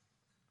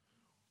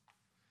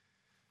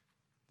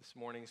This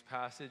morning's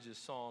passage is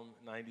Psalm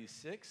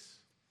 96.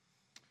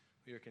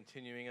 We are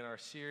continuing in our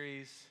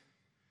series,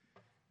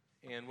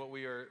 and what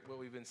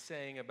we've been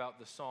saying about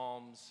the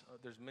Psalms,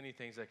 there's many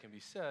things that can be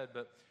said,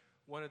 but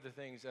one of the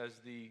things as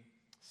the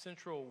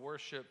central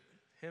worship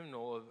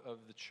hymnal of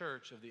the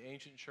church, of the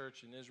ancient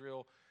church in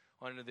Israel,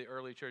 on into the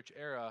early church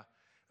era,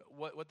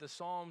 what the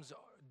Psalms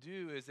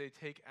do is they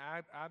take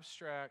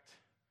abstract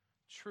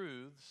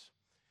truths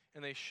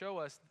and they show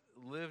us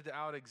lived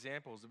out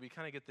examples that we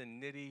kind of get the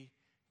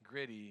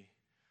nitty-gritty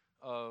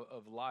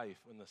of life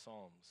in the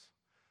Psalms.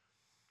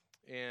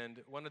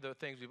 And one of the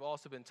things we've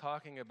also been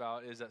talking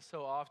about is that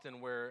so often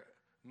where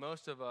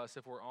most of us,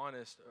 if we're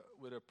honest,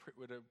 would a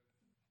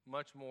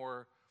much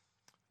more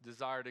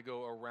desire to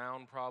go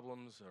around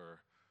problems or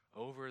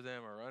over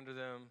them or under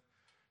them,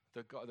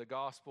 the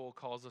gospel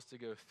calls us to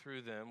go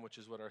through them, which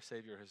is what our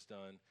Savior has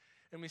done.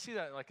 And we see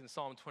that like in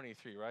Psalm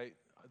 23, right?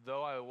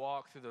 Though I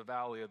walk through the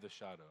valley of the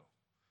shadow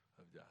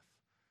of death,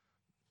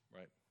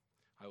 right?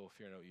 I will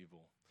fear no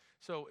evil.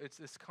 So it's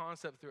this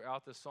concept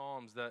throughout the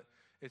Psalms that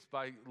it's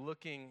by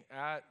looking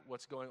at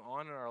what's going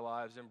on in our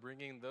lives and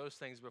bringing those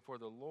things before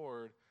the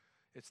Lord,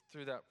 it's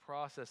through that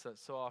process that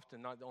so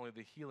often not only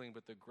the healing,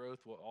 but the growth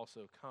will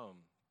also come.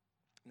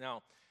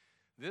 Now,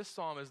 this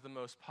psalm is the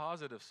most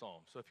positive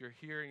psalm. So if you're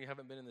here and you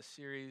haven't been in the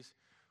series,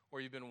 or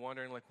you've been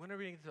wondering, like, when are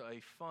we going to get to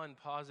a fun,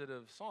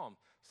 positive psalm?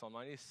 Psalm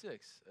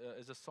 96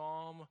 is a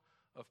psalm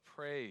of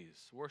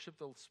praise, worship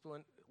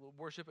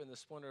in the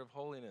splendor of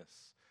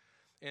holiness.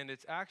 And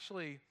it's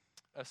actually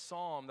a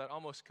psalm that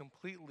almost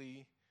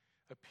completely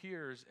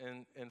appears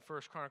in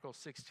 1 Chronicles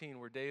 16,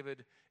 where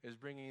David is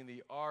bringing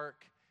the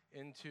ark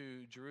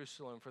into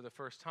Jerusalem for the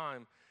first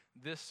time.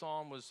 This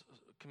psalm was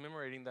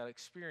commemorating that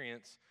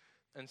experience.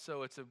 And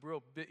so it's a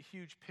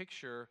huge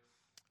picture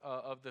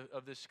of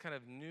this kind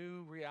of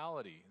new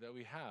reality that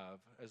we have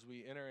as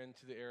we enter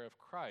into the era of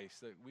Christ,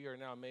 that we are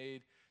now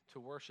made to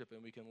worship,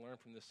 and we can learn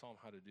from this psalm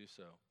how to do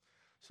so.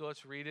 So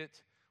let's read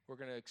it. We're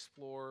going to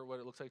explore what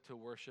it looks like to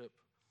worship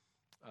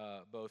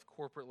both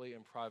corporately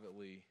and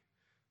privately,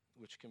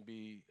 which can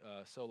be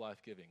so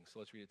life-giving. So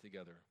let's read it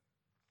together.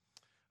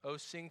 Oh,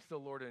 sing to the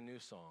Lord a new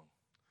song.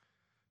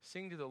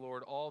 Sing to the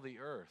Lord, all the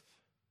earth.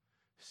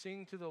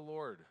 Sing to the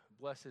Lord,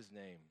 bless his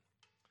name.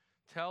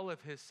 Tell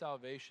of his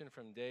salvation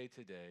from day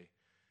to day.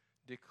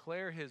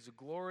 Declare his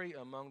glory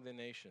among the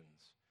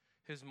nations,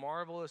 his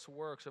marvelous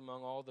works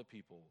among all the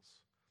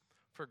peoples.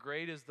 For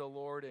great is the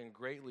Lord and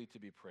greatly to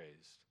be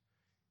praised.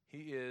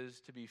 He is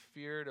to be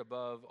feared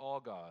above all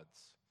gods.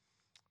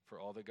 For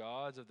all the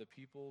gods of the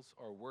peoples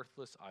are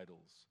worthless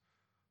idols.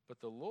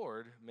 But the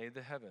Lord made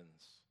the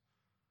heavens.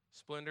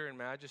 Splendor and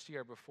majesty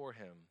are before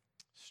him.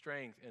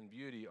 Strength and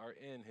beauty are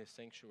in his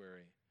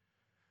sanctuary.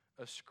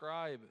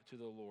 Ascribe to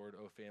the Lord,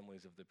 O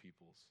families of the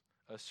peoples.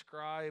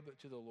 Ascribe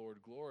to the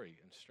Lord glory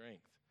and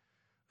strength.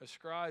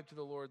 Ascribe to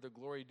the Lord the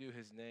glory due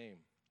his name.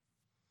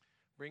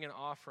 Bring an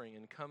offering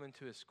and come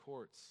into his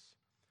courts.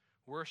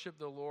 Worship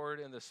the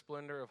Lord in the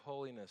splendor of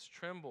holiness.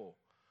 Tremble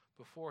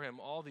before him,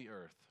 all the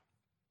earth.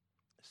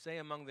 Say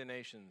among the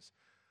nations,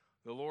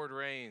 the Lord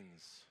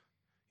reigns.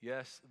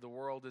 Yes, the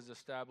world is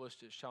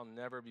established, it shall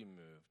never be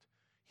moved.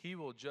 He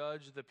will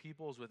judge the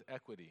peoples with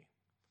equity.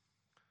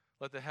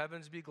 Let the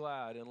heavens be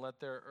glad, and let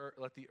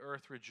the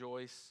earth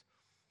rejoice.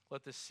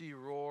 Let the sea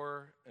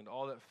roar, and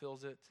all that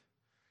fills it.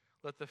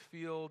 Let the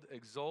field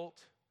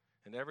exult,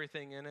 and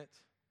everything in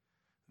it.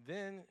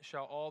 Then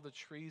shall all the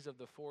trees of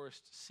the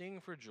forest sing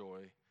for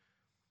joy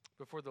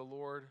before the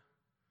Lord,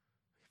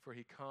 for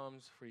he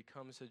comes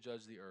to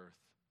judge the earth.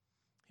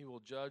 He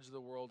will judge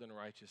the world in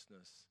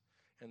righteousness,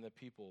 and the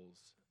peoples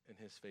in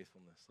his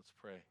faithfulness. Let's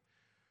pray.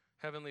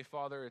 Heavenly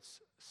Father,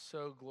 it's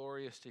so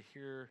glorious to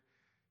hear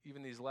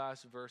even these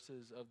last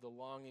verses of the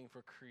longing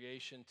for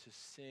creation to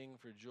sing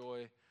for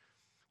joy.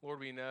 Lord,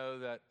 we know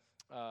that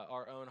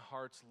our own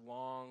hearts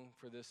long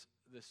for this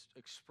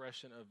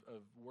expression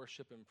of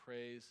worship and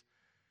praise.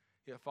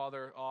 Yet,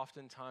 Father,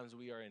 oftentimes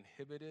we are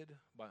inhibited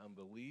by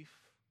unbelief,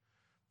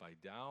 by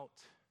doubt,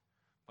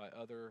 by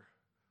other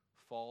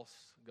false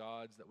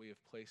gods that we have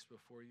placed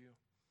before you.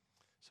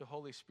 So,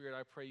 Holy Spirit,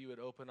 I pray you would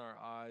open our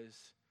eyes,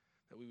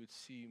 that we would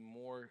see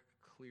more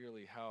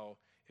clearly how,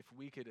 if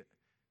we could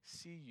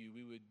see you,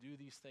 we would do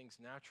these things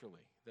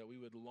naturally, that we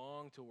would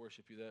long to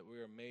worship you, that we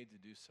are made to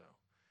do so.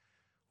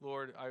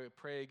 Lord, I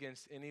pray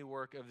against any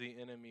work of the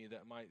enemy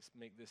that might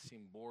make this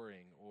seem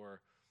boring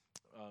or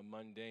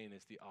mundane.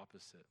 Is the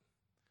opposite.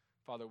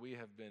 Father, we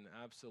have been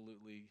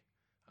absolutely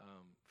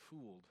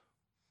fooled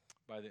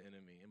by the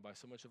enemy and by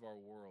so much of our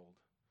world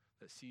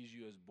that sees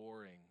you as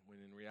boring, when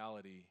in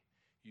reality,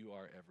 you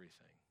are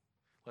everything.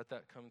 Let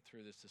that come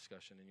through this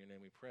discussion. In your name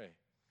we pray.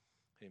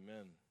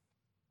 Amen.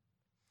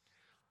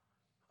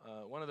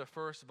 One of the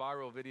first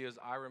viral videos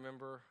I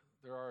remember,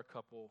 there are a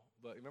couple,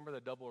 but remember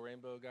the double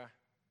rainbow guy?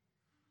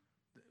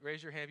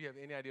 Raise your hand if you have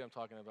any idea what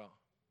I'm talking about.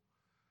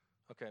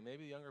 Okay,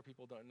 maybe younger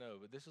people don't know,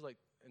 but this is like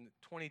in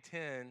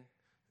 2010,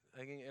 I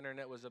think the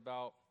internet was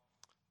about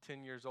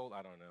 10 years old,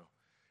 I don't know.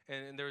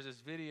 And there was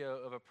this video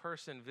of a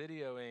person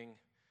videoing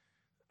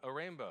a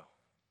rainbow,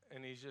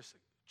 and he's just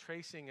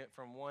tracing it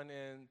from one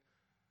end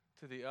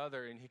to the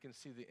other, and he can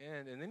see the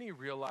end. And then he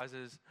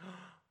realizes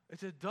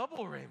it's a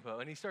double rainbow,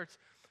 and he starts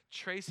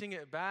tracing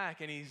it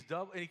back, and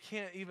and he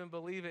can't even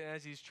believe it. And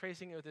as he's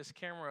tracing it with this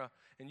camera,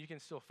 and you can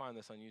still find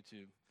this on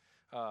YouTube,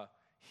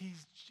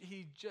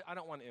 I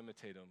don't want to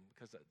imitate him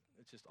because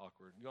it's just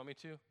awkward. You want me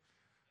to?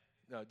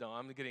 No, don't.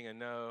 I'm getting a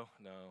no.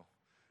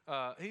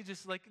 He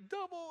just like a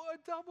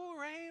double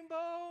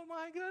rainbow.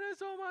 My goodness,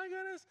 oh my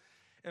goodness.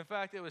 In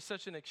fact, it was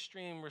such an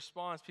extreme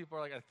response. People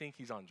are like, I think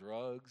he's on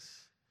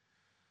drugs.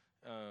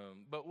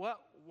 But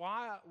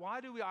why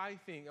do I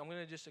think, I'm going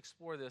to just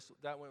explore this,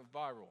 that went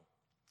viral?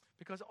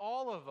 Because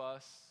all of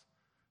us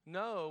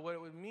know what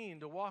it would mean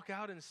to walk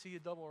out and see a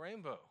double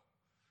rainbow.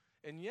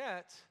 And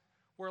yet,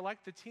 we're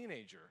like the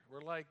teenager.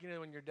 We're like,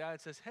 when your dad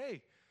says,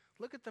 hey,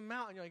 look at the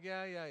mountain. You're like,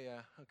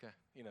 yeah, okay.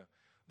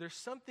 There's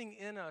something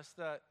in us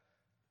that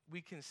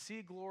we can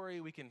see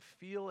glory. We can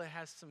feel it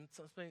has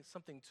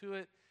something to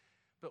it.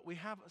 But we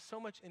have so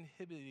much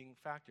inhibiting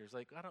factors.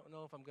 Like, I don't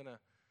know if I'm going to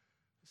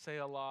say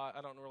a lot.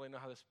 I don't really know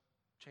how this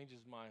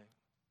changes my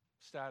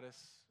status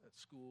at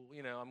school.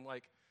 I'm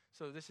like,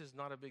 so this is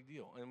not a big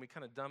deal. And we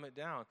kind of dumb it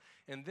down.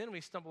 And then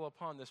we stumble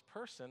upon this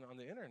person on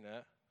the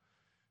internet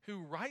who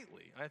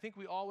rightly, I think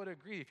we all would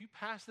agree, if you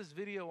pass this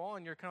video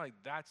on, you're kind of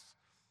like,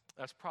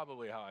 that's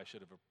probably how I should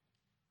have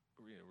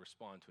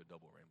respond to a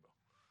double rainbow.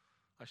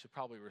 I should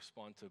probably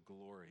respond to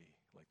glory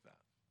like that.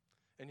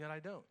 And yet I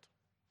don't.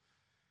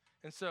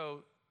 And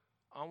so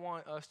I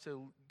want us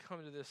to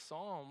come to this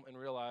psalm and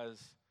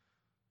realize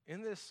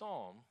in this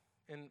psalm,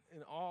 in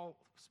all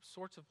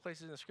sorts of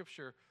places in the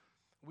scripture,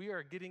 we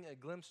are getting a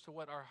glimpse to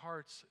what our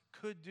hearts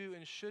could do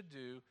and should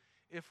do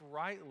if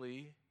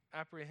rightly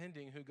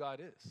apprehending who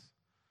God is.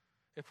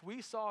 If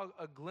we saw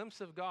a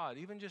glimpse of God,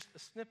 even just a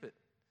snippet,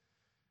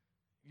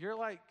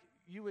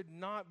 you would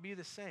not be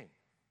the same.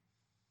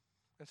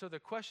 And so the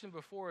question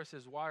before us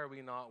is, why are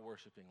we not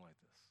worshiping like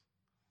this?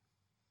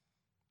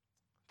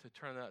 To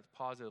turn that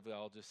positively,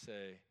 I'll just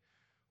say,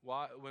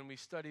 when we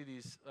study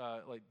these,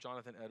 like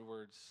Jonathan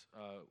Edwards,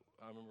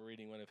 I remember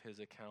reading one of his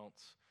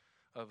accounts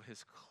of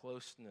his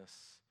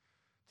closeness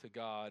to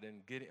God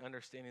and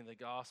understanding the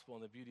gospel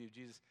and the beauty of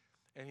Jesus.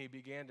 And he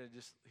began to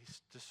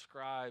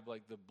describe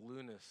like the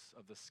blueness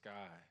of the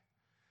sky.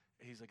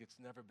 He's like, it's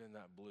never been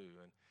that blue.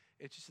 And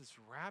it's just this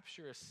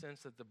rapturous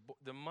sense that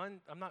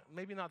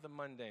maybe not the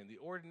mundane, the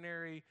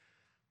ordinary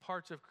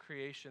parts of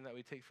creation that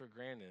we take for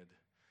granted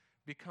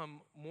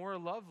become more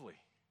lovely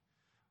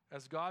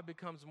as God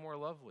becomes more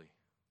lovely.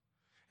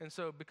 And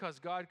so because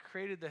God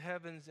created the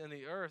heavens and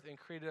the earth and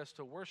created us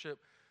to worship,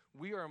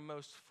 we are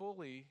most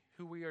fully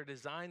who we are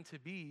designed to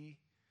be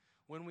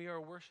when we are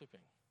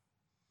worshiping.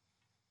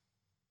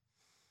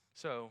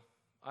 So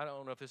I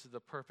don't know if this is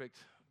the perfect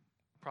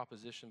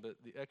proposition, but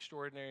the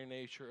extraordinary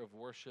nature of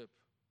worship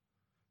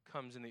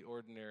comes in the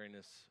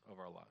ordinariness of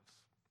our lives.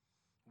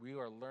 We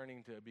are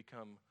learning to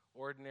become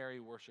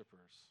ordinary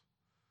worshipers,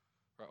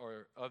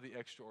 or of the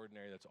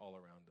extraordinary that's all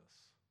around us.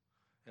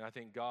 And I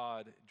think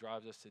God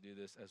drives us to do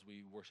this as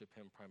we worship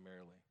him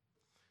primarily.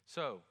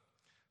 So,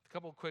 a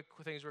couple quick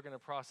things we're going to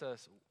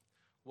process.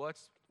 What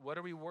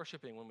are we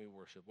worshiping when we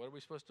worship? What are we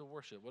supposed to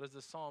worship? What does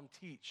the psalm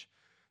teach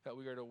that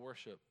we are to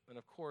worship? And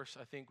of course,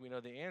 I think we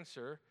know the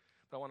answer,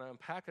 but I want to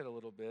unpack it a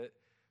little bit.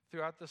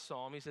 Throughout the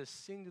psalm, he says,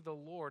 sing to the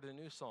Lord a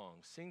new song.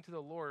 Sing to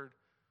the Lord,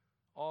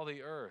 all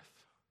the earth.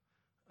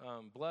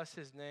 Bless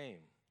his name.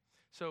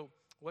 So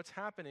what's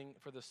happening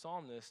for the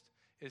psalmist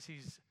is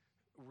he's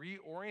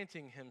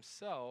reorienting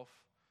himself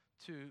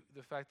to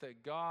the fact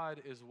that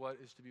God is what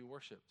is to be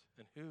worshiped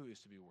and who is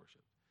to be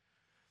worshiped.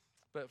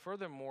 But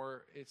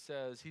furthermore, it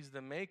says he's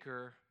the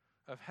maker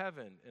of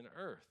heaven and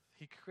earth.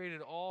 He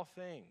created all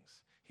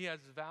things. He has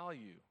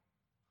value.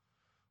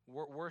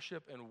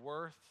 Worship and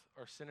worth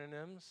are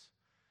synonyms.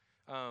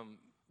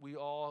 We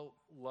all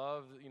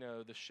love,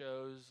 the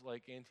shows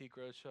like Antique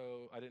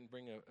Roadshow. I didn't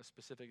bring a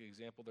specific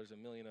example. There's a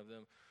million of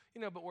them.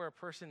 But where a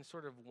person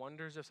sort of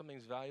wonders if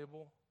something's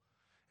valuable,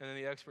 and then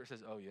the expert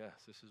says, oh,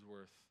 yes, this is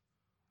worth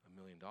 $1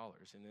 million.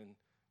 And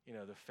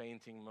then, the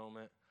fainting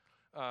moment.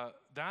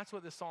 That's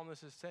what the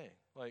psalmist is saying.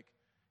 Like,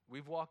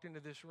 we've walked into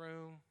this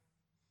room.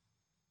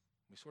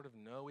 We sort of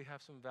know we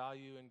have some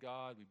value in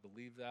God. We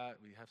believe that.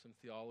 We have some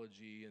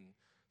theology and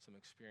some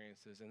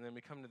experiences. And then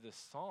we come to this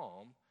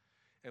psalm,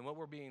 and what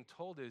we're being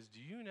told is, do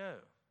you know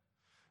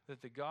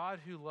that the God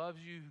who loves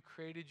you, who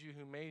created you,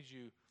 who made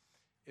you,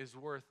 is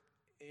worth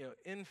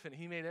infinite.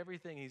 He made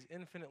everything. He's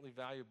infinitely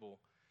valuable.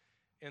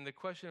 And the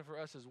question for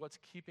us is, what's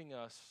keeping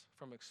us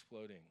from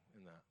exploding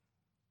in that?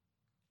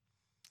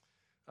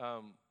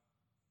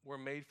 We're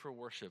made for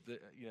worship.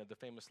 The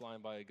famous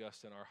line by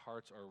Augustine, our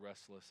hearts are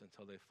restless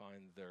until they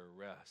find their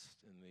rest.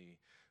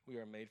 We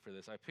are made for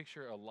this. I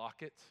picture a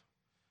locket.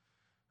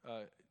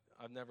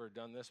 I've never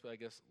done this, but I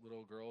guess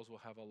little girls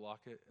will have a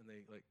locket and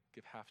they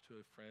give half to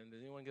a friend. Did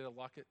anyone get a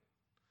locket?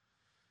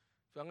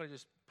 So I'm going to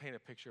just paint a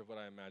picture of what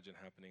I imagine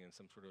happening in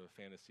some sort of a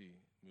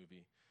fantasy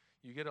movie.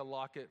 You get a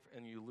locket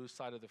and you lose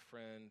sight of the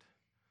friend,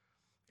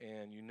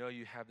 and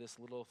you have this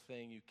little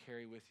thing you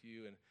carry with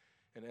you,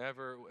 And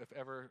if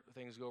ever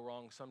things go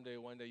wrong, someday,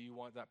 one day, you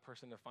want that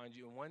person to find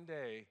you. And one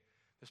day,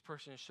 this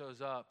person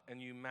shows up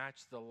and you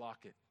match the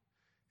locket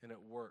and it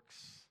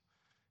works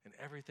and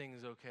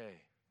everything's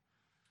okay.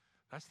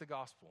 That's the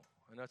gospel.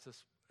 And that's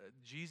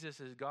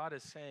God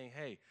is saying,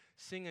 hey,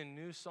 sing a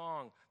new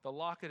song. The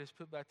locket is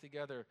put back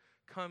together.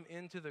 Come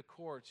into the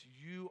courts.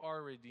 You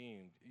are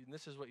redeemed. And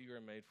this is what you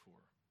are made for.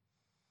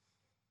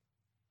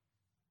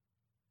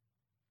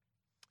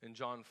 In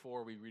John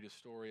 4, we read a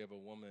story of a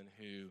woman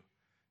who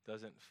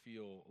doesn't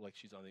feel like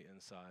she's on the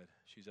inside.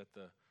 She's at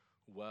the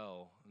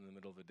well in the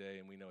middle of the day,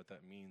 and we know what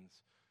that means.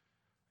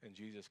 And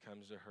Jesus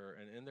comes to her,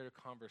 and in their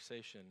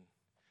conversation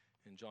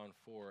in John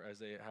 4, as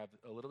they have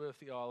a little bit of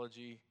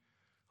theology,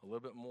 a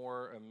little bit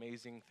more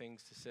amazing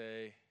things to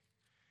say,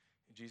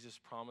 Jesus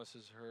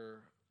promises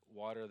her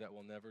water that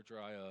will never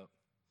dry up.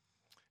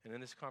 And in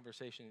this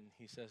conversation,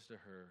 he says to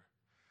her,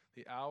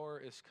 the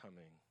hour is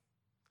coming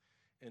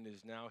and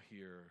is now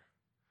here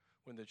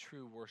when the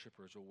true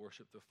worshipers will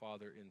worship the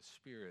Father in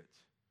spirit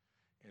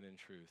and in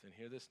truth. And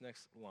hear this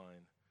next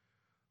line.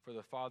 For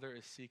the Father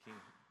is seeking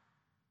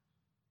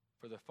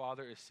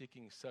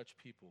such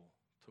people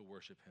to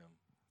worship him.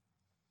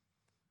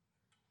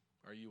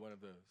 Are you one of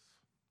those?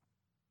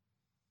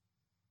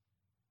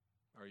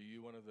 Are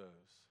you one of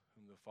those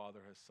whom the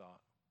Father has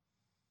sought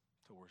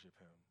to worship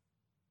him?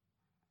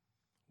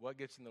 What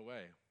gets in the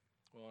way?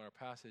 Well, in our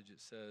passage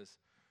it says,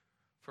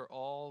 for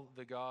all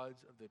the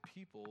gods of the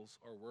peoples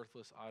are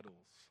worthless idols.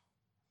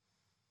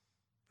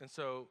 And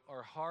so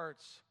our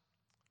hearts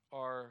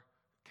are,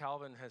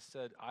 Calvin has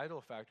said,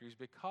 idol factories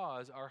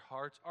because our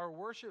hearts are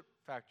worship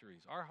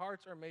factories. Our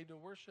hearts are made to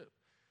worship.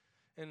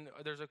 And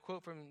there's a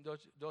quote from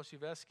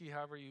Dostoevsky,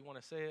 however you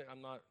want to say it.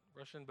 I'm not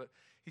Russian, but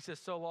he says,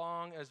 so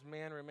long as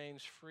man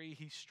remains free,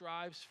 he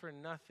strives for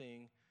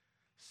nothing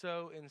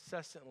so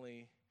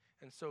incessantly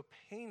and so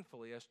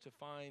painfully as to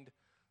find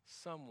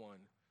someone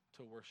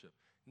to worship.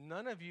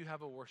 None of you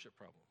have a worship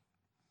problem.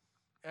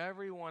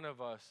 Every one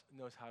of us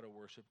knows how to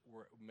worship.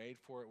 We're made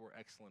for it. We're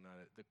excellent at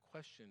it. The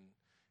question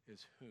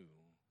is, whom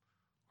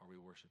are we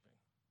worshiping?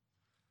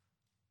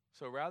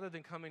 So rather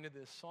than coming to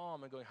this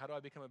psalm and going, how do I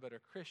become a better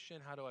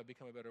Christian? How do I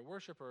become a better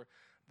worshiper?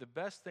 The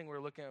best thing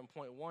we're looking at in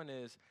point one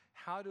is,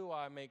 how do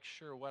I make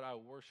sure what I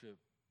worship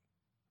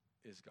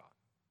is God?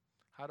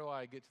 How do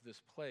I get to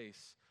this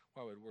place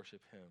where I would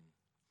worship him?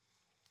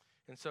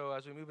 And so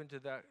as we move into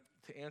that,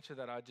 to answer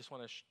that, I just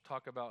want to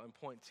talk about in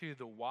point two,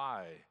 the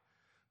why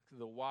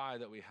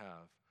that we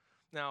have.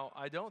 Now,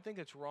 I don't think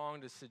it's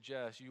wrong to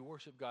suggest you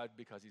worship God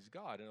because he's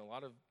God. And a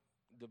lot of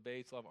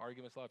debates, a lot of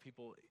arguments, a lot of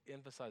people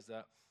emphasize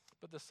that.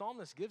 But the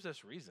psalmist gives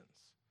us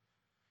reasons.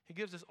 He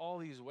gives us all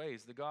these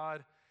ways. The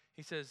God,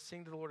 he says,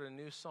 sing to the Lord a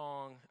new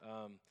song,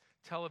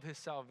 tell of his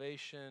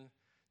salvation,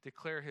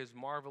 declare his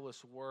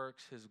marvelous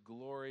works, his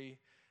glory.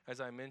 As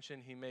I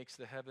mentioned, he makes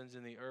the heavens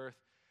and the earth.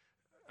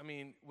 I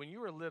mean, when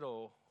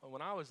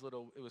I was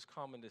little, it was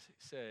common to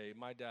say,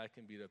 my dad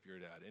can beat up your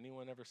dad.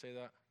 Anyone ever say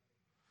that?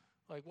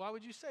 Like, why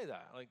would you say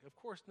that? Like, of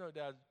course, no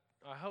dad,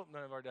 I hope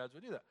none of our dads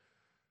would do that.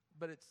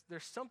 But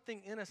there's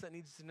something in us that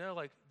needs to know,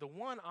 like, the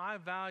one I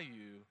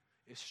value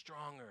is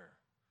stronger,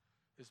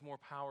 is more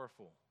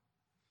powerful.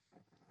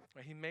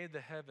 Right? He made the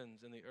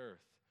heavens and the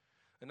earth.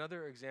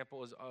 Another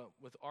example is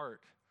with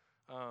art.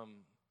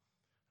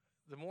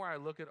 The more I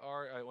look at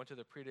art, I went to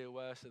the Prix de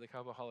West at the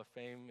Cowboy Hall of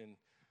Fame, and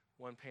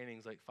one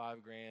painting's like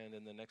 $5,000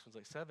 and the next one's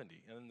like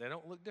 70, and they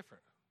don't look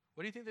different.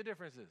 What do you think the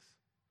difference is?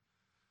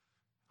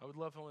 I would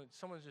love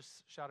someone to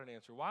just shout an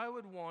answer. Why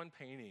would one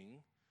painting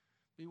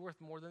be worth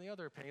more than the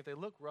other painting if they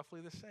look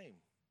roughly the same?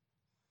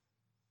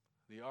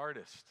 The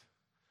artist.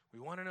 We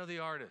want to know the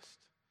artist.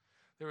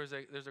 There's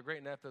a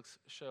great Netflix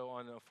show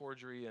on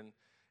forgery,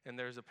 and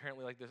there's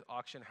apparently like this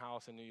auction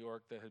house in New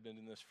York that had been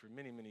doing this for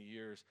many, many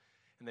years,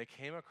 and they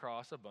came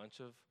across a bunch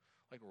of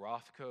like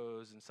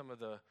Rothkos and some of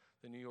the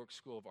New York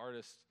School of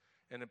Artists,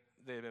 and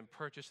they had been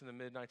purchased in the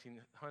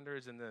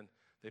mid-1900s, and then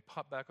they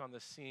popped back on the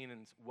scene,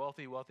 and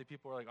wealthy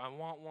people are like, I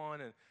want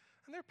one, and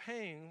they're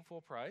paying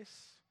full price,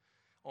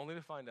 only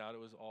to find out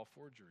it was all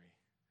forgery.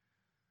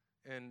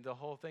 And the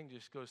whole thing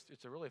just goes,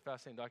 it's a really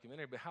fascinating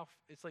documentary, but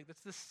it's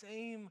the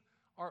same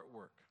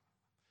artwork.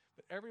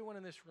 But everyone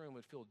in this room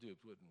would feel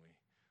duped, wouldn't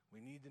we? We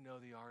need to know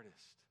the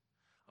artist.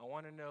 I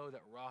want to know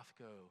that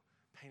Rothko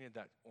painted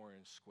that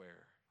orange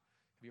square.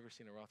 Have you ever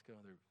seen a Rothko?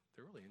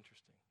 They're really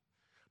interesting.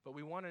 But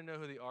we want to know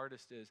who the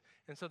artist is.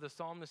 And so the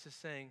psalmist is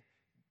saying,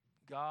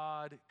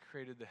 God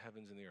created the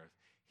heavens and the earth.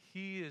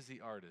 He is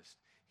the artist.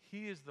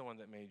 He is the one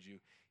that made you.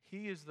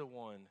 He is the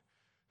one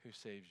who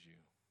saves you.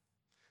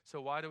 So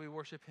why do we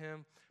worship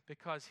him?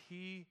 Because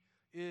he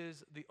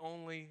is the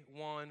only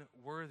one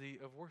worthy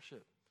of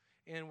worship.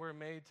 And we're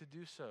made to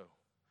do so.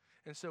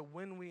 And so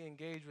when we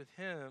engage with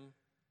him,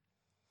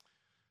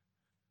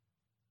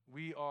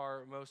 we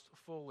are most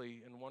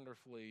fully and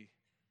wonderfully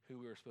who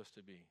we are supposed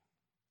to be.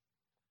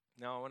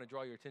 Now, I want to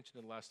draw your attention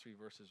to the last three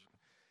verses,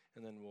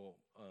 and then we'll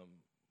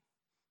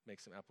make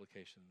some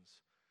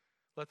applications.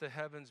 Let the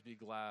heavens be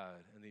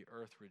glad and the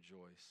earth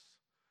rejoice.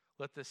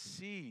 Let the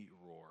sea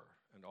roar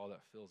and all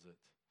that fills it.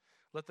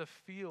 Let the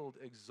field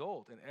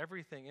exult and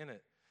everything in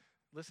it.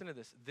 Listen to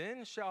this.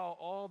 Then shall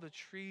all the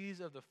trees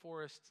of the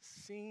forest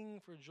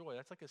sing for joy.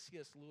 That's like a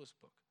C.S. Lewis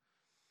book.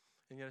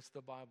 And yet it's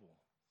the Bible.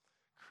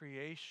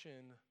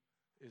 Creation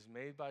is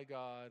made by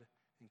God,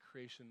 and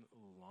creation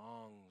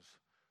longs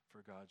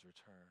for God's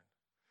return.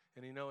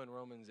 And you know in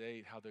Romans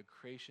 8 how the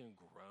creation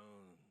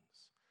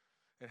groans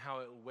and how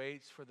it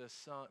waits for the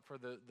son, for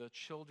the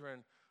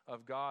children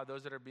of God,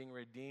 those that are being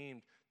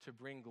redeemed, to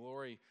bring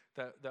glory.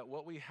 That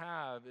what we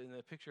have in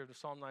the picture of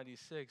Psalm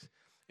 96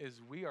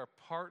 is we are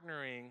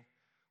partnering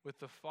with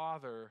the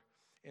Father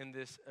in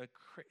this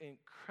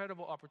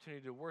incredible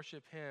opportunity to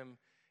worship Him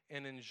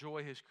and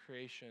enjoy His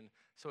creation.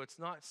 So it's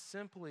not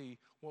simply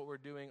what we're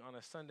doing on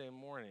a Sunday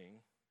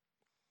morning,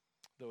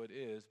 though it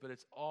is, but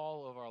it's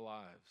all of our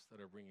lives that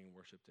are bringing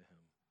worship to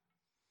Him.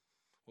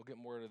 We'll get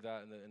more to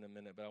that in a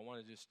minute, but I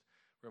want to just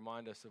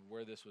remind us of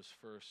where this was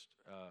first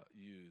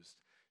used.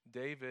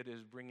 David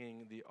is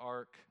bringing the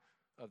Ark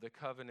of the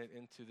Covenant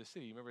into the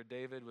city. Remember,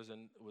 David was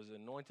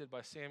anointed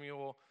by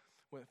Samuel,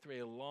 went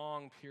through a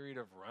long period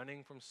of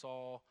running from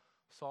Saul.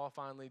 Saul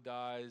finally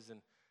dies,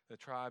 and the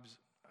tribes,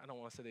 I don't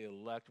want to say they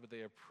elect, but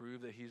they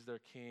approve that he's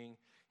their king.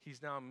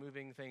 He's now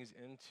moving things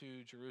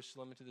into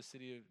Jerusalem, into the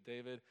city of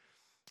David,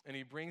 and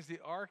he brings the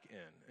ark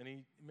in. And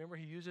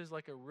he uses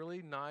like a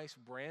really nice,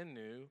 brand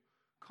new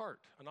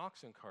cart, an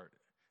oxen cart,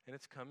 and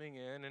it's coming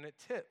in, and it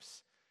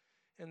tips.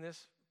 And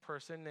this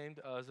person named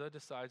Uzzah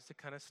decides to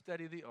kind of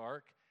steady the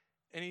ark,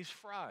 and he's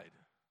fried,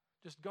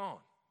 just gone.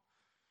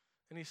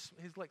 And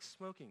he's like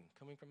smoking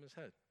coming from his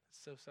head.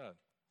 It's so sad.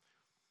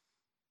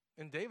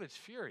 And David's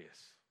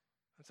furious.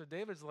 And so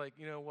David's like,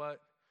 you know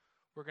what?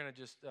 We're going to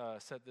just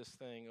set this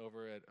thing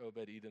over at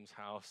Obed-Edom's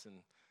house and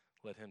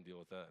let him deal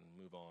with that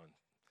and move on.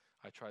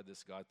 I tried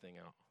this God thing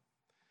out.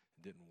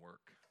 It didn't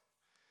work.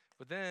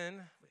 But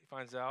then he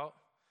finds out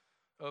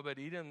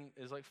Obed-Edom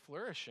is like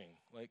flourishing,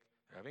 like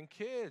having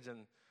kids,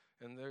 and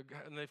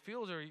the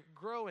fields are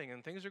growing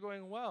and things are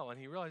going well. And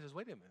he realizes,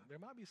 wait a minute, there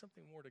might be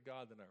something more to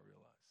God than I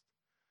realized.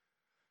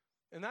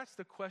 And that's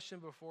the question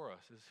before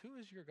us, is who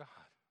is your God?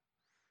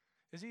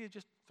 Is he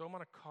just throw him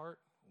on a cart,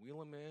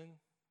 wheel him in,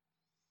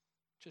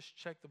 just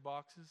check the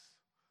boxes?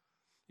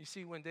 You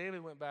see, when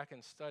David went back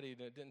and studied,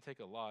 and it didn't take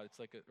a lot, it's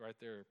like right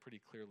there pretty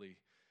clearly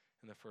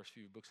in the first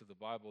few books of the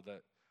Bible,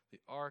 that the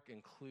ark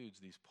includes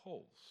these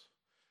poles,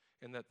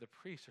 and that the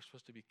priests are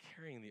supposed to be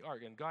carrying the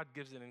ark. And God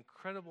gives an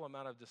incredible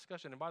amount of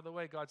discussion. And by the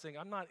way, God's saying,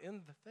 I'm not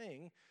in the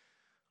thing.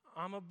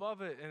 I'm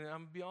above it, and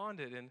I'm beyond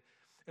it.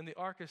 And the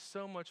ark is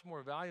so much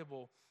more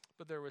valuable.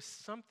 But there was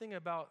something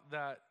about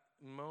that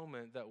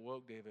moment that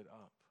woke David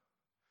up.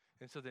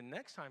 And so the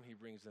next time he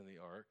brings in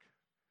the ark,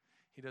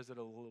 he does it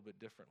a little bit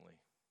differently.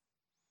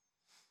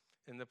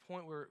 And the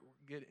point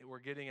we're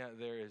getting at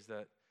there is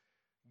that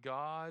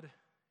God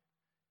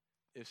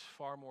is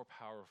far more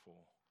powerful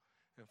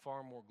and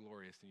far more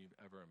glorious than you've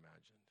ever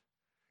imagined,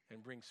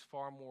 and brings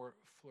far more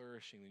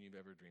flourishing than you've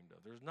ever dreamed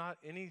of. There's not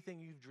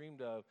anything you've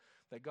dreamed of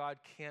that God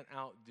can't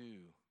outdo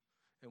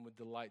and would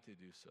delight to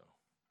do so.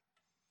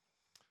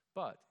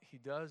 But he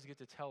does get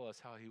to tell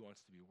us how he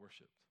wants to be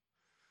worshiped.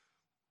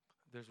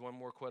 There's one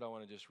more quote I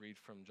want to just read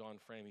from John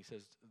Frame. He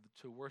says,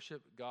 to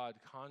worship God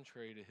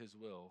contrary to his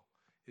will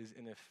is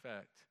in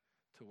effect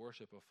to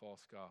worship a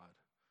false God,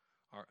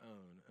 our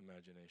own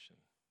imagination.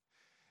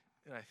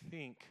 And I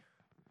think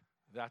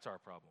that's our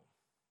problem.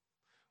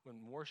 When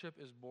worship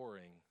is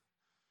boring,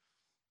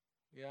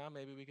 yeah,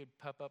 maybe we could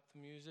pep up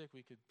the music,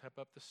 we could pep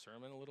up the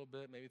sermon a little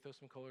bit, maybe throw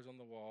some colors on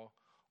the wall,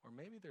 or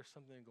maybe there's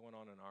something going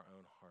on in our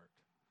own heart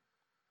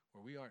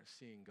where we aren't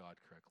seeing God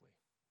correctly.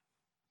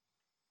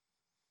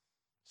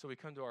 So we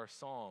come to our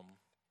psalm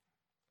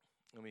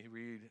and we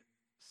read,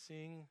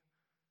 sing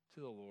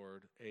to the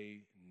Lord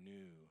a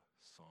new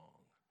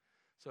song.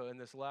 So in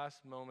this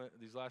last moment,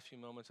 these last few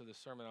moments of the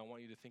sermon, I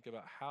want you to think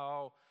about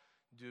how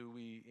do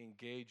we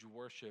engage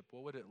worship?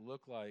 What would it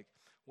look like?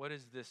 What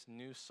is this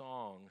new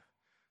song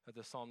that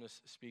the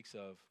psalmist speaks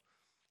of?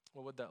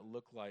 What would that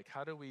look like?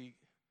 How do we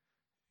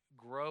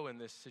grow in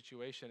this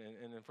situation?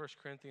 And in 1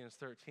 Corinthians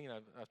 13,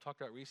 I've talked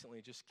about recently,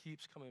 it just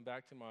keeps coming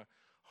back to my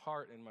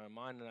heart and my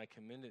mind, and I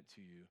commend it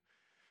to you,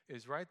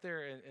 is right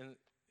there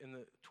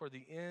toward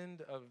the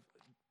end of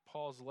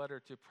Paul's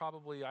letter to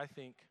probably, I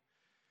think,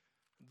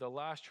 the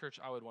last church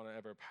I would want to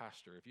ever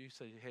pastor. If you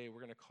say, hey, we're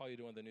going to call you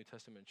to one of the New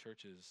Testament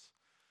churches,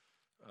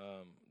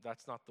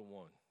 that's not the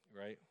one,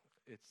 right?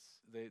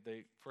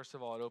 They first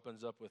of all, it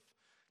opens up with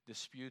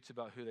disputes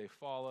about who they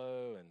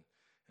follow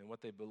and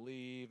what they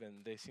believe,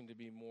 and they seem to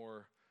be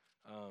more,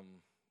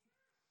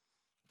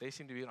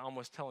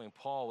 almost telling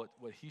Paul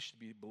what he should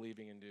be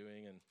believing and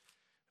doing,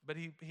 but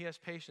he has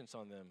patience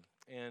on them,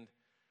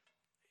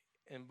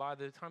 and by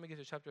the time he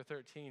gets to chapter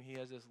 13, he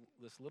has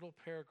this little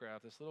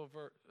paragraph, this little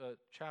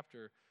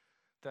chapter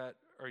that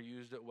are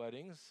used at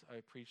weddings.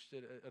 I preached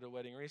it at a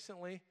wedding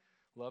recently.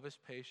 Love is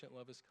patient,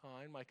 love is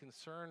kind. My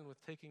concern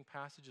with taking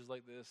passages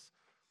like this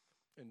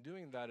and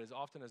doing that is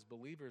often as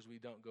believers, we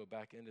don't go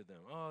back into them.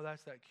 Oh,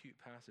 that's that cute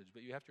passage.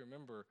 But you have to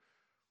remember,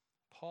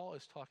 Paul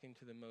is talking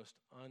to the most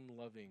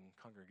unloving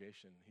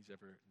congregation he's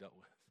ever dealt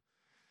with.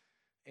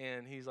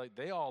 And he's like,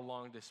 they all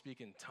long to speak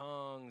in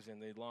tongues,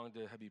 and they long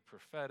to be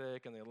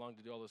prophetic, and they long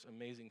to do all this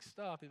amazing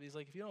stuff. And he's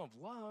like, if you don't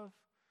have love,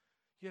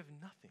 you have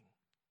nothing.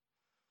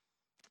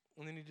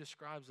 And then he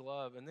describes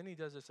love, and then he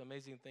does this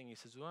amazing thing. He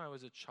says, when I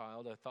was a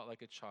child, I thought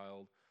like a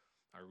child.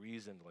 I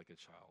reasoned like a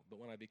child. But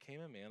when I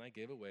became a man, I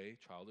gave away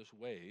childish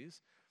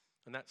ways.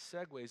 And that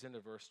segues into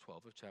verse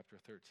 12 of chapter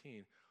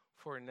 13.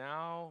 For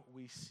now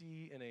we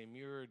see in a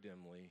mirror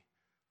dimly,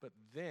 but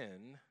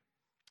then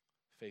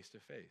face to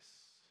face.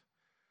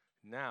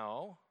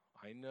 Now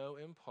I know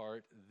in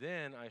part,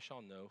 then I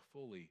shall know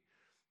fully,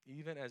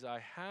 even as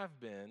I have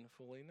been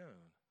fully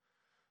known.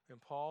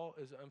 And Paul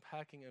is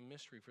unpacking a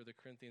mystery for the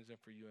Corinthians and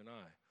for you and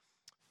I.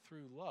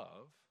 Through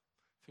love,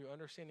 through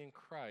understanding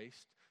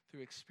Christ,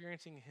 through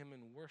experiencing him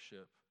in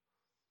worship,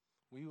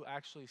 we will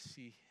actually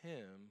see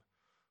him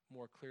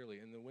more clearly.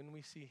 And then when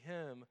we see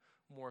him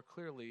more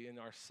clearly in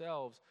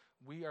ourselves,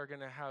 we are going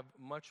to have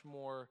much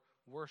more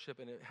worship.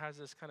 And it has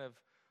this kind of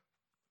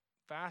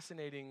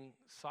fascinating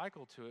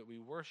cycle to it. We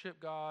worship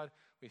God,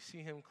 we see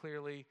him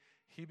clearly,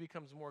 he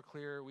becomes more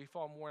clear, we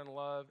fall more in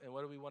love, and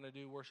what do we want to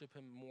do? Worship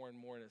him more and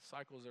more, and it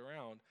cycles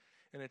around,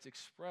 and it's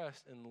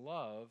expressed in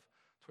love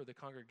toward the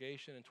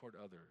congregation and toward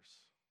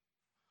others.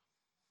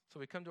 So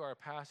we come to our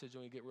passage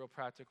and we get real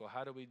practical.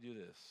 How do we do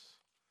this?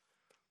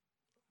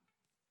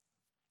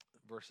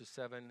 Verses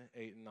 7,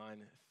 8, and 9,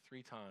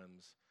 3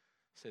 times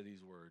say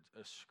these words,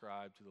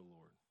 ascribe to the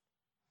Lord.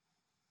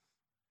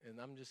 And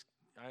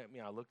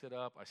I looked it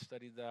up. I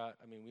studied that.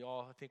 We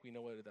all think we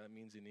know what that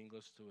means in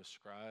English, to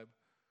ascribe.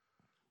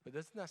 But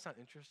doesn't that sound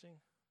interesting?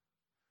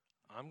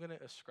 I'm going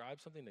to ascribe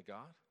something to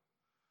God?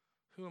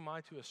 Who am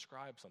I to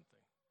ascribe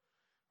something,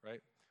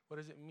 right? What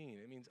does it mean?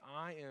 It means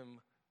I am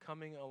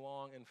coming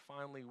along and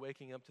finally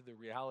waking up to the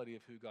reality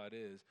of who God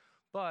is.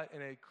 But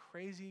in a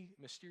crazy,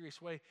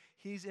 mysterious way,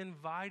 he's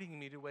inviting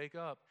me to wake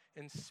up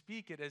and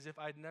speak it as if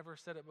I'd never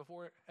said it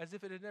before, as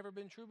if it had never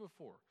been true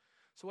before.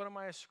 So what am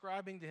I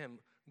ascribing to him?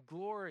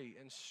 Glory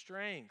and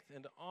strength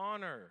and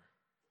honor.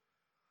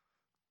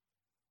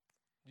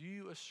 Do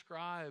you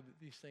ascribe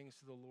these things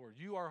to the Lord?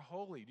 You are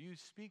holy. Do you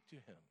speak to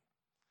him?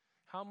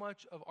 How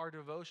much of our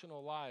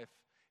devotional life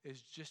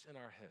is just in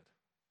our head?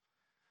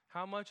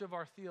 How much of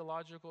our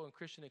theological and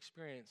Christian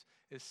experience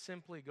is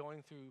simply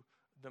going through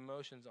the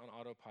motions on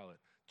autopilot?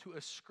 To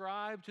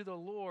ascribe to the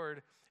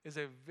Lord is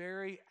a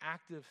very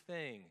active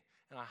thing,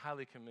 and I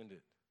highly commend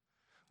it.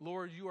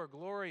 Lord, you are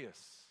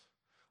glorious.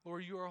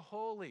 Lord, you are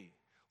holy.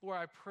 Lord,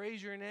 I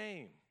praise your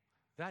name.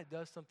 That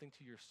does something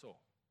to your soul.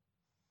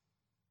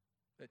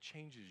 That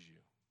changes you.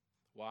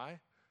 Why?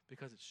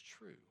 Because it's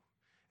true.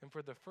 And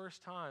for the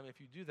first time,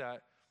 if you do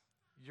that,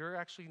 you're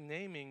actually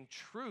naming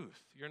truth.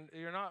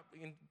 You're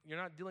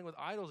not dealing with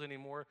idols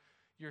anymore.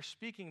 You're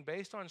speaking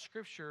based on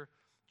Scripture,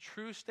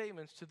 true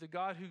statements to the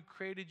God who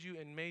created you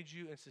and made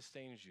you and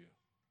sustains you.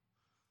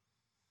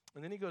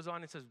 And then he goes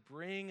on and says,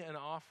 bring an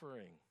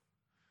offering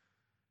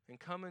and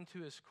come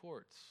into his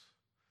courts.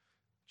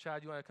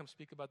 Chad, you want to come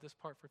speak about this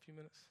part for a few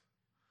minutes?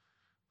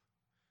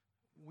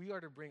 We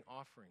are to bring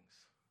offerings.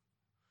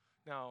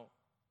 Now,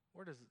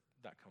 where does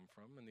that come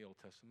from in the Old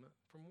Testament?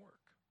 From work.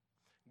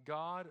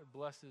 God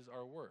blesses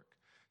our work.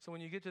 So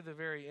when you get to the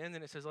very end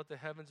and it says, let the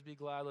heavens be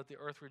glad, let the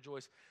earth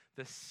rejoice,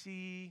 the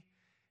sea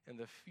and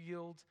the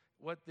fields,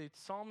 what the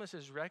psalmist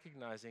is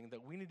recognizing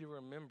that we need to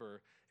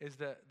remember is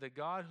that the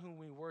God whom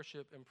we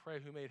worship and pray,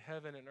 who made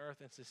heaven and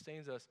earth and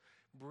sustains us,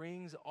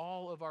 brings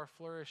all of our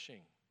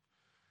flourishing.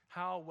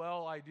 How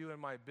well I do in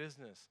my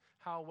business,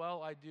 how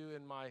well I do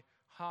in my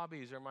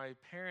hobbies or my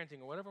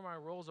parenting or whatever my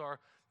roles are,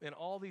 in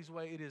all these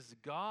ways, it is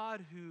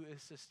God who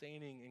is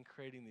sustaining and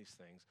creating these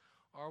things.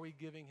 Are we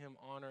giving him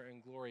honor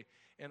and glory?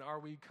 And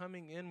are we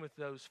coming in with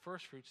those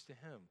first fruits to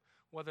him?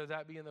 Whether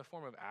that be in the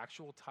form of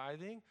actual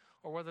tithing,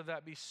 or whether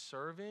that be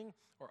serving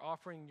or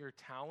offering your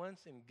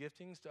talents and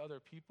giftings to other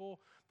people.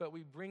 But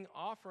we bring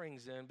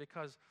offerings in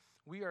because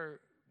we are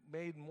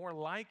made more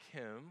like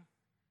him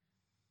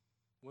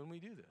when we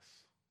do this.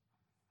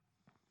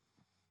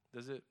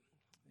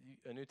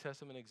 A New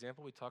Testament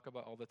example we talk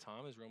about all the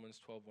time is Romans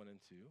 12, 1 and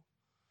 2,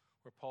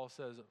 where Paul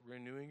says,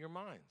 renewing your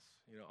minds.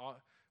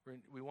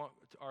 We want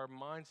our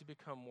minds to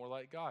become more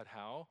like God.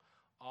 How?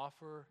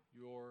 Offer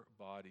your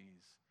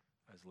bodies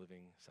as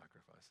living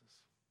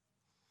sacrifices.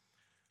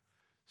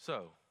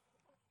 So,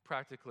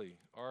 practically,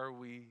 are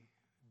we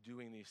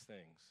doing these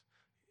things?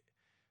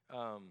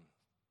 I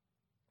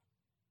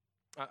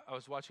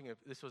was watching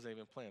this wasn't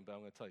even planned, but I'm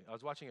going to tell you. I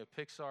was watching a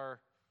Pixar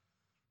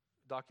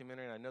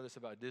documentary, and I know this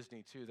about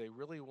Disney too. They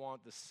really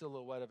want the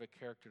silhouette of a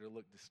character to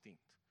look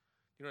distinct.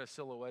 You know what a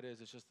silhouette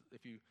is? It's just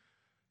if you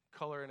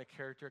color in a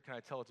character, can I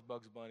tell it's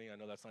Bugs Bunny? I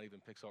know that's not even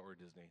Pixar or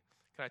Disney.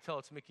 Can I tell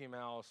it's Mickey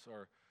Mouse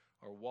or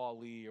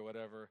Wall-E or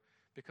whatever?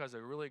 Because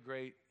a really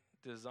great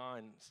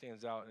design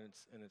stands out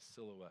in its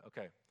silhouette.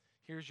 Okay,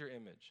 here's your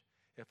image.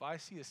 If I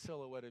see a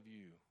silhouette of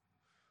you,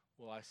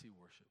 will I see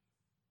worship?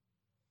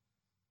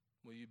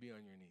 Will you be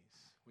on your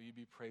knees? Will you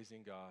be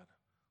praising God?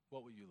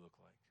 What will you look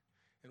like?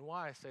 And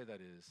why I say that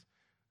is,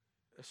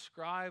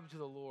 ascribe to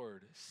the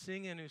Lord,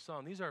 sing a new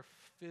song. These are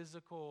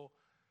physical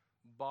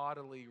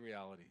bodily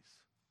realities.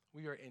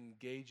 We are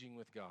engaging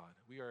with God.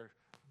 We are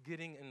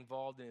getting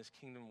involved in his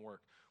kingdom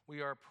work.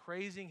 We are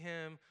praising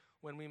him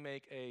when we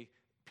make a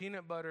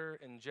peanut butter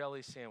and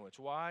jelly sandwich.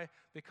 Why?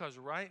 Because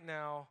right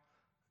now,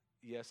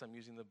 yes, I'm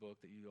using the book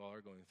that you all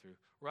are going through.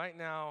 Right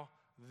now,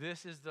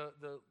 this is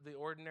the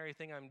ordinary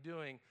thing I'm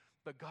doing,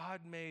 but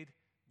God made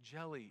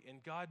jelly,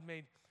 and God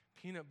made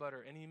peanut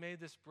butter, and he made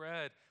this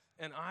bread,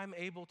 and I'm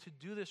able to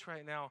do this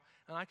right now,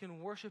 and I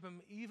can worship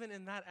him even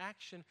in that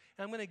action,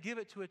 and I'm going to give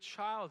it to a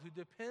child who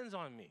depends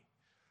on me.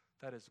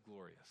 That is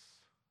glorious.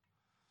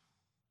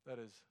 That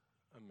is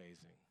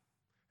amazing,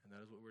 and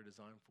that is what we're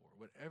designed for.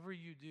 Whatever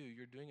you do,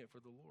 you're doing it for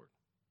the Lord.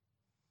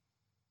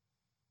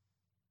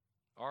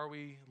 Are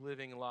we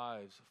living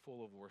lives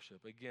full of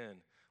worship? Again,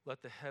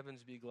 let the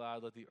heavens be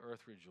glad, let the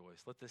earth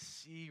rejoice, let the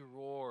sea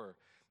roar,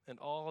 and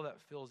all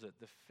that fills it.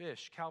 The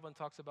fish, Calvin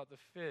talks about the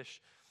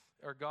fish,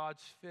 are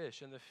God's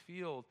fish, and the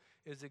field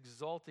is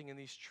exulting, and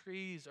these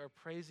trees are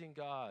praising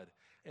God.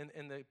 And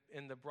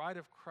the bride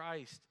of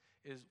Christ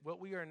is what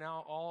we are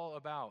now all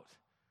about,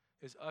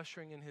 is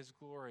ushering in his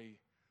glory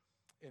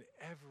in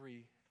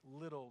every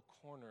little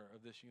corner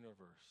of this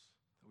universe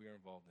that we are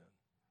involved in.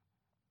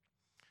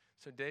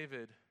 So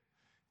David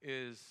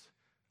is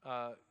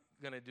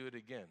going to do it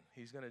again.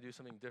 He's going to do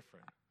something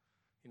different.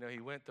 You know, he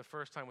went the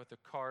first time with the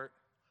cart,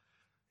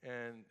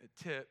 and it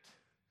tipped,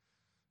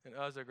 and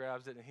Uzzah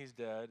grabs it, and he's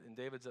dead, and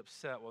David's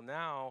upset. Well,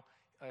 now,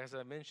 as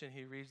I mentioned,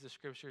 he reads the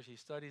scriptures, he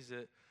studies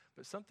it,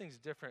 but something's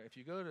different. If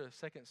you go to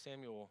 2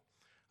 Samuel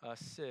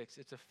 6,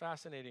 it's a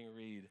fascinating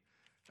read,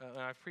 and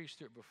I've preached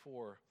through it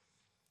before.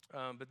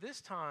 But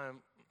this time,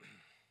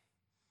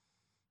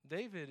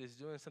 David is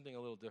doing something a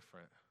little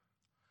different.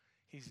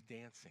 He's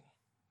dancing.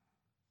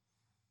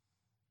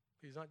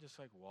 He's not just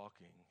like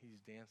walking, he's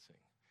dancing.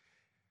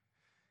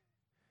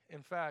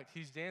 In fact,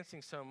 he's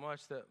dancing so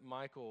much that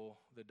Michal,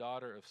 the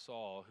daughter of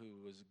Saul,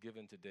 who was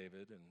given to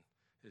David, and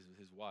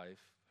his wife,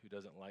 who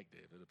doesn't like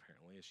David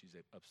apparently, as she's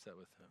upset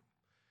with him,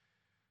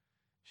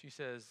 she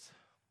says,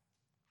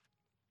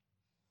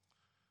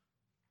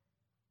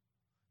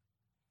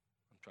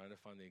 I'm trying to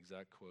find the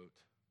exact quote.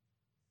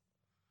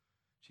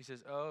 She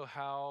says, "Oh,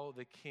 how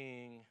the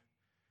king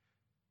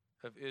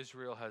of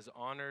Israel has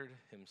honored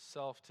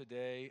himself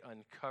today,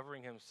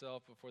 uncovering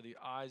himself before the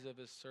eyes of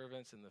his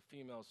servants and the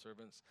female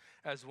servants,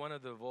 as one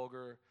of the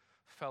vulgar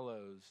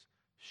fellows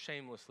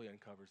shamelessly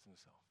uncovers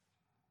himself."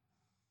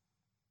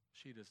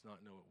 She does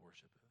not know what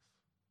worship is.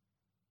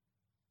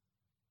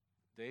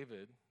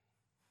 David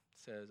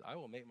says, "I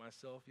will make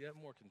myself yet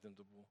more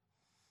contemptible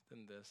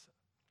than this,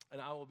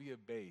 and I will be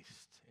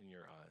abased in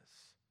your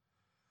eyes.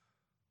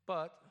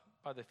 But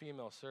by the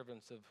female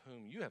servants of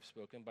whom you have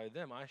spoken, by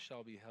them I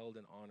shall be held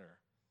in honor."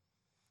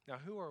 Now,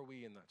 who are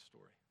we in that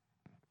story?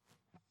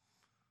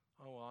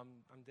 Oh, well,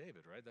 I'm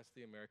David, right? That's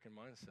the American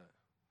mindset.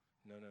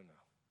 No.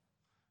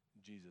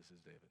 Jesus is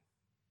David.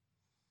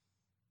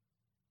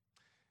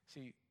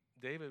 See,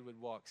 David would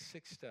walk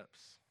 6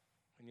 steps.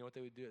 And you know what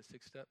they would do at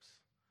 6 steps?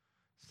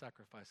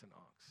 Sacrifice an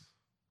ox.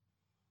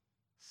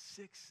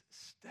 6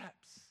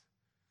 steps.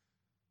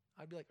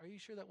 I'd be like, are you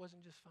sure that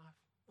wasn't just 5?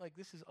 Like,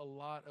 this is a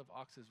lot of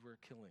oxes we're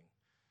killing.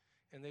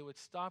 And they would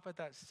stop at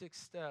that 6th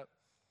step,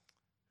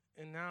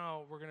 and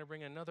now we're going to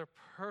bring another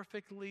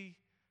perfectly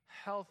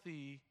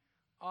healthy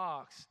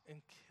ox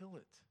and kill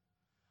it.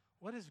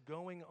 What is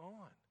going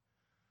on?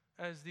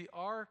 As the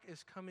ark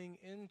is coming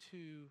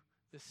into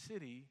the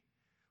city,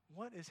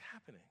 what is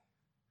happening?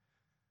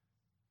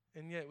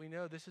 And yet we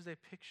know this is a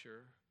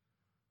picture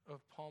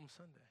of Palm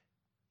Sunday.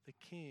 The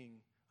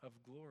King of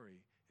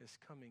glory is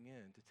coming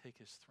in to take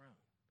his throne.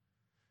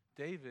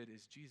 David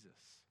is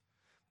Jesus.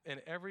 And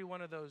every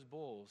one of those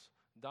bulls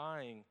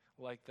dying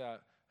like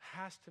that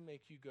has to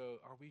make you go,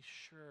 are we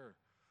sure?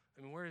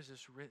 I mean, where is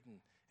this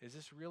written? Is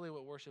this really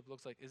what worship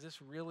looks like? Is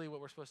this really what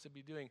we're supposed to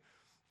be doing?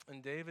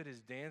 And David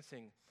is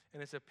dancing,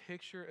 and it's a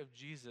picture of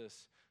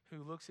Jesus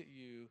who looks at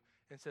you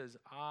and says,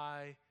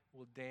 I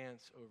will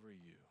dance over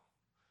you,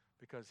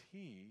 because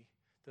he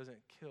doesn't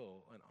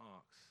kill an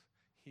ox.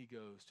 He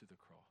goes to the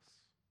cross.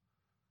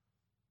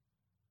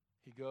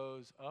 He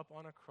goes up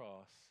on a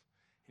cross,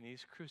 and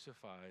he's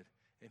crucified,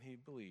 and he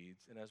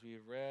bleeds. And as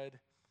we've read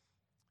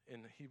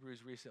in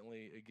Hebrews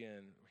recently,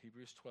 again,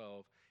 Hebrews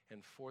 12,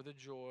 and for the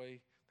joy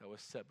that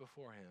was set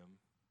before him,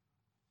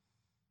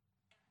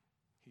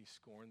 he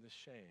scorned the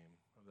shame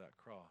of that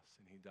cross,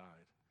 and he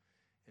died.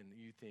 And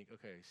you think,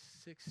 okay,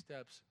 6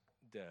 steps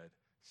dead,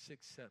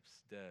 6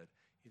 steps dead.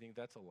 You think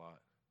that's a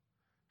lot.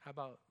 How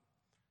about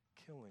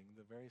killing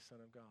the very Son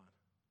of God,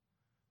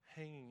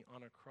 hanging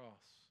on a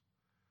cross?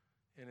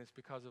 And it's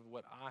because of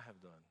what I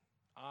have done.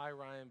 I,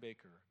 Ryan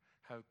Baker,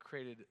 have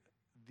created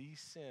the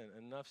sin,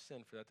 enough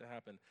sin for that to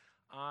happen.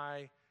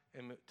 I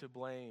am to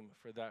blame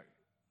for that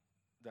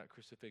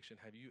crucifixion.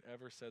 Have you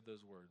ever said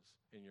those words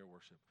in your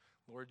worship?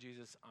 Lord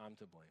Jesus, I'm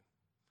to blame.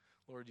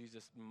 Lord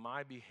Jesus,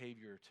 my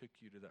behavior took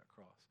you to that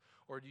cross.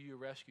 Or do you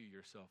rescue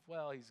yourself?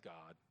 Well, he's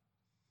God.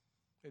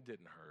 It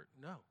didn't hurt.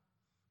 No,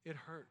 it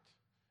hurt.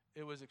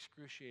 It was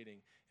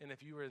excruciating. And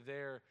if you were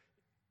there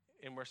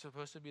and we're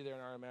supposed to be there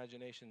in our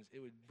imaginations, it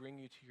would bring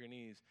you to your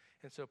knees.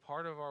 And so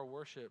part of our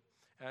worship,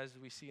 as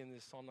we see in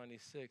this Psalm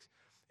 96,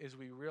 is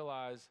we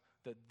realize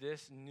that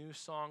this new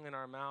song in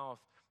our mouth,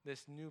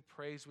 this new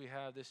praise we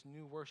have, this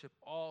new worship,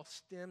 all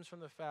stems from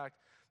the fact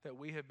that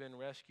we have been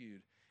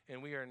rescued,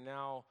 and we are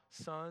now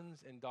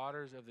sons and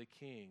daughters of the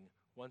King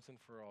once and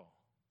for all.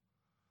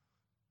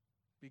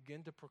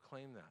 Begin to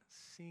proclaim that.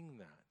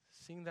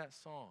 Sing that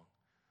song.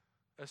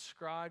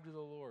 Ascribe to the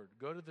Lord.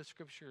 Go to the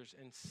scriptures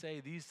and say,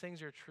 these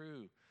things are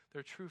true.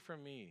 They're true for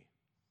me.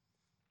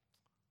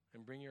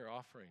 And bring your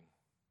offering,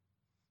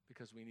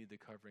 because we need the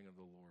covering of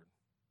the Lord.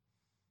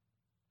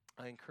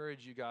 I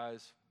encourage you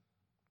guys,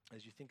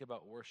 as you think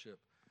about worship,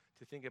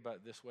 to think about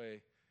it this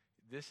way.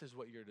 This is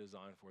what you're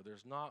designed for.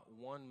 There's not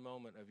one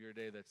moment of your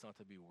day that's not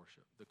to be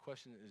worship. The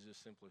question is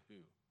just simply who?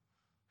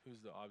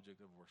 Who's the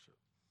object of worship?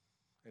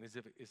 And is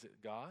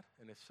it God?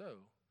 And if so,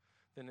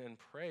 then in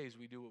praise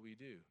we do what we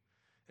do.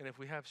 And if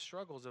we have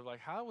struggles of like,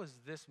 how is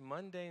this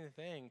mundane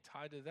thing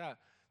tied to that?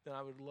 Then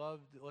I would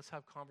love, let's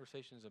have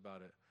conversations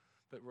about it.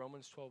 But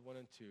Romans 12:1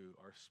 and 2,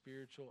 our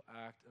spiritual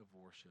act of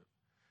worship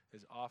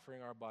is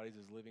offering our bodies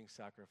as living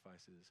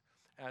sacrifices.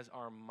 As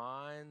our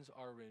minds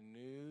are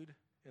renewed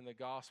in the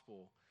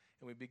gospel,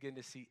 and we begin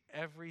to see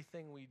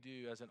everything we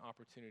do as an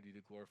opportunity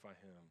to glorify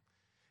him.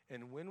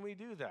 And when we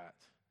do that,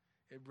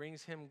 it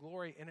brings him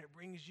glory, and it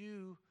brings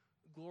you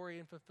glory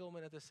and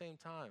fulfillment at the same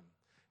time.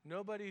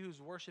 Nobody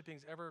who's worshiping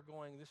is ever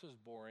going, this was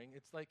boring.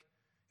 It's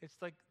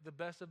like the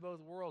best of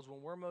both worlds.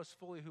 When we're most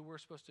fully who we're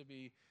supposed to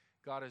be,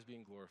 God is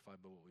being glorified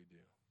by what we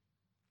do.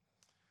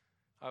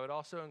 I would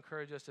also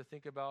encourage us to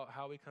think about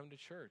how we come to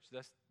church.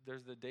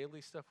 There's the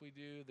daily stuff we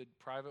do, the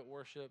private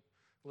worship,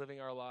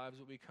 living our lives,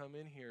 but we come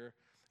in here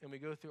and we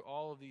go through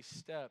all of these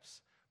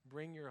steps.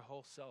 Bring your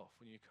whole self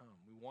when you come.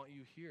 We want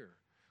you here.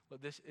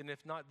 And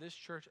if not this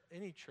church,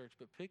 any church,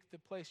 but pick the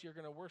place you're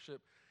going to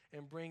worship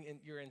and bring in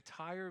your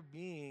entire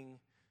being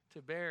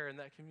to bear in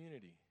that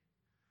community.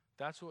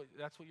 That's what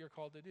you're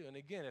called to do. And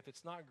again, if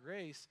it's not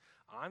grace,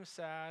 I'm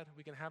sad.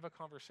 We can have a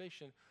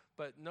conversation,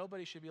 but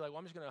nobody should be like, well,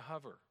 I'm just going to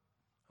hover.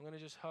 I'm going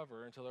to just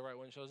hover until the right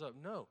one shows up.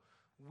 No,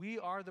 we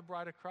are the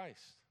bride of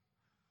Christ.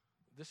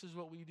 This is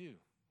what we do.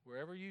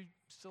 Wherever you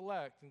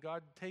select and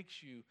God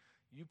takes you,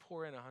 you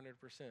pour in 100%.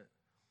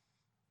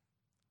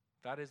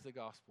 That is the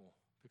gospel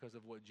because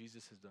of what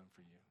Jesus has done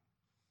for you.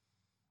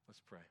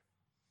 Let's pray.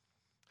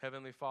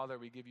 Heavenly Father,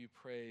 we give you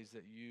praise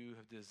that you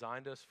have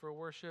designed us for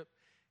worship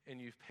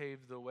and you've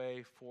paved the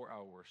way for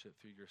our worship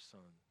through your Son.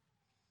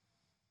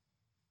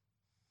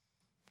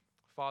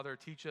 Father,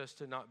 teach us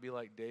to not be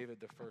like David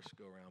the first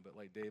go-around, but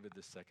like David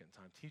the second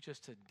time. Teach us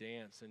to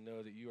dance and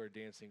know that you are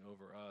dancing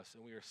over us,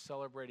 and we are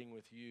celebrating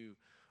with you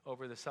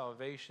over the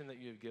salvation that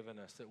you have given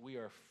us, that we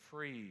are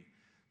free,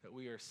 that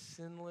we are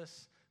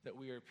sinless, that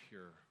we are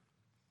pure.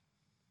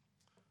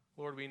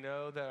 Lord, we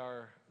know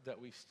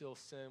that we still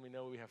sin. We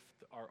know we have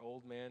our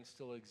old man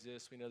still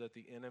exists. We know that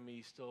the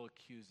enemy still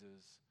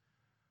accuses.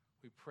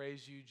 We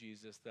praise you,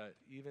 Jesus, that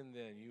even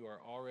then you are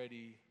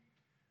already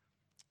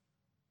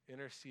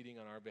interceding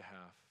on our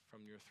behalf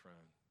from your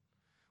throne.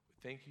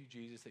 We thank you,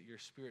 Jesus, that your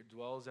Spirit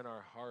dwells in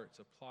our hearts,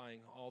 applying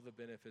all the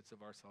benefits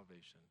of our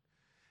salvation.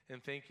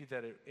 And thank you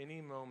that at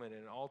any moment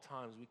and all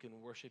times we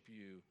can worship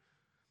you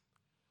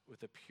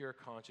with a pure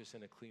conscience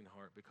and a clean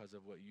heart because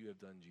of what you have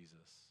done,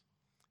 Jesus.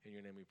 In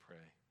your name we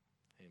pray.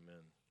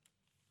 Amen.